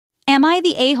Am I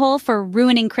the a-hole for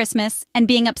ruining Christmas and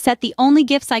being upset the only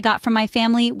gifts I got from my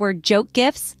family were joke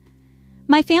gifts?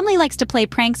 My family likes to play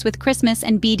pranks with Christmas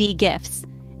and BD gifts.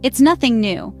 It's nothing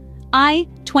new. I,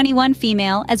 21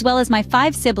 female, as well as my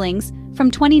 5 siblings,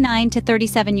 from 29 to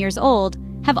 37 years old,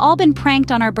 have all been pranked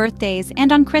on our birthdays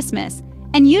and on Christmas,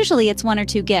 and usually it's 1 or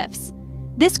 2 gifts.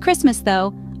 This Christmas,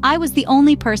 though, I was the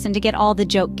only person to get all the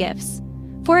joke gifts.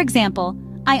 For example,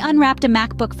 I unwrapped a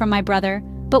MacBook from my brother,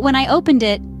 but when I opened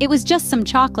it, it was just some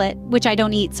chocolate, which I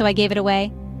don't eat, so I gave it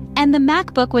away. And the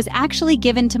MacBook was actually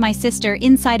given to my sister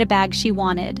inside a bag she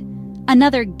wanted.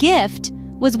 Another gift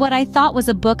was what I thought was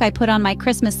a book I put on my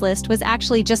Christmas list was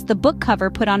actually just the book cover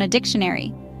put on a dictionary.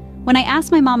 When I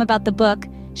asked my mom about the book,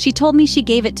 she told me she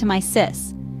gave it to my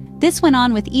sis. This went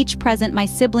on with each present my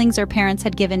siblings or parents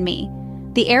had given me.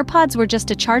 The AirPods were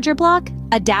just a charger block,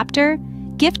 adapter,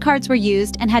 gift cards were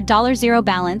used and had $0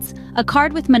 balance, a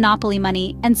card with Monopoly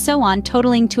money, and so on,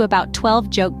 totaling to about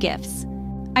 12 joke gifts.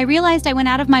 I realized I went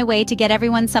out of my way to get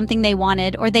everyone something they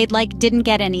wanted or they'd didn't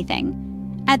get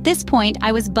anything. At this point,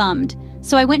 I was bummed,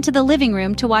 so I went to the living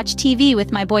room to watch TV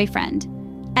with my boyfriend.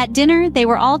 At dinner, they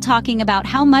were all talking about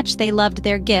how much they loved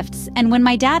their gifts, and when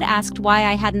my dad asked why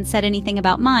I hadn't said anything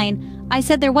about mine, I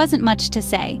said there wasn't much to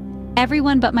say.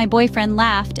 Everyone but my boyfriend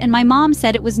laughed, and my mom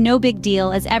said it was no big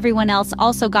deal as everyone else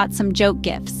also got some joke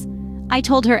gifts. I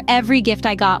told her every gift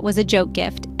I got was a joke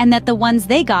gift, and that the ones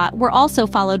they got were also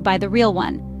followed by the real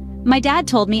one. My dad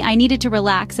told me I needed to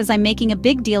relax as I'm making a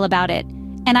big deal about it,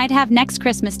 and I'd have next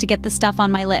Christmas to get the stuff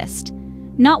on my list.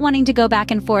 Not wanting to go back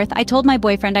and forth, I told my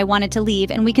boyfriend I wanted to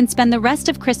leave and we can spend the rest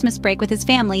of Christmas break with his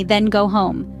family, then go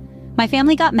home. My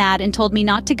family got mad and told me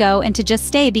not to go and to just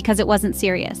stay because it wasn't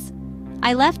serious.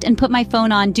 I left and put my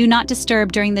phone on Do Not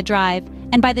Disturb during the drive,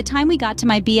 and by the time we got to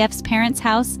my BF's parents'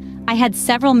 house, I had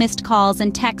several missed calls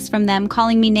and texts from them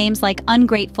calling me names like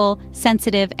ungrateful,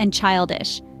 sensitive, and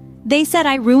childish. They said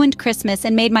I ruined Christmas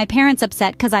and made my parents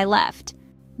upset because I left.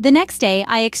 The next day,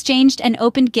 I exchanged and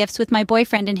opened gifts with my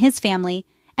boyfriend and his family,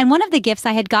 and one of the gifts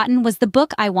I had gotten was the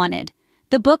book I wanted,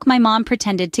 the book my mom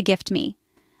pretended to gift me.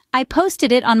 I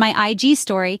posted it on my IG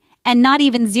story, and not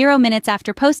even 0 minutes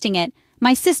after posting it,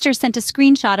 my sister sent a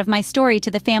screenshot of my story to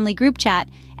the family group chat,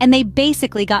 and they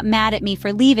basically got mad at me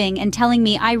for leaving and telling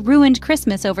me I ruined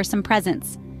Christmas over some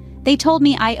presents. They told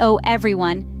me I owe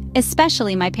everyone,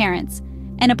 especially my parents,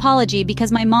 an apology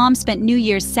because my mom spent New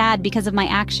Year's sad because of my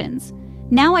actions.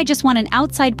 Now I just want an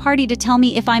outside party to tell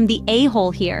me if I'm the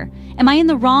a-hole here. Am I in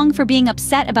the wrong for being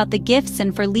upset about the gifts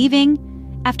and for leaving?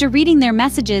 After reading their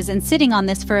messages and sitting on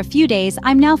this for a few days,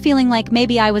 I'm now feeling like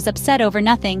maybe I was upset over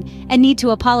nothing and need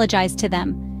to apologize to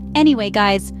them. Anyway,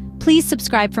 guys, please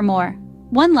subscribe for more.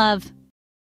 One love.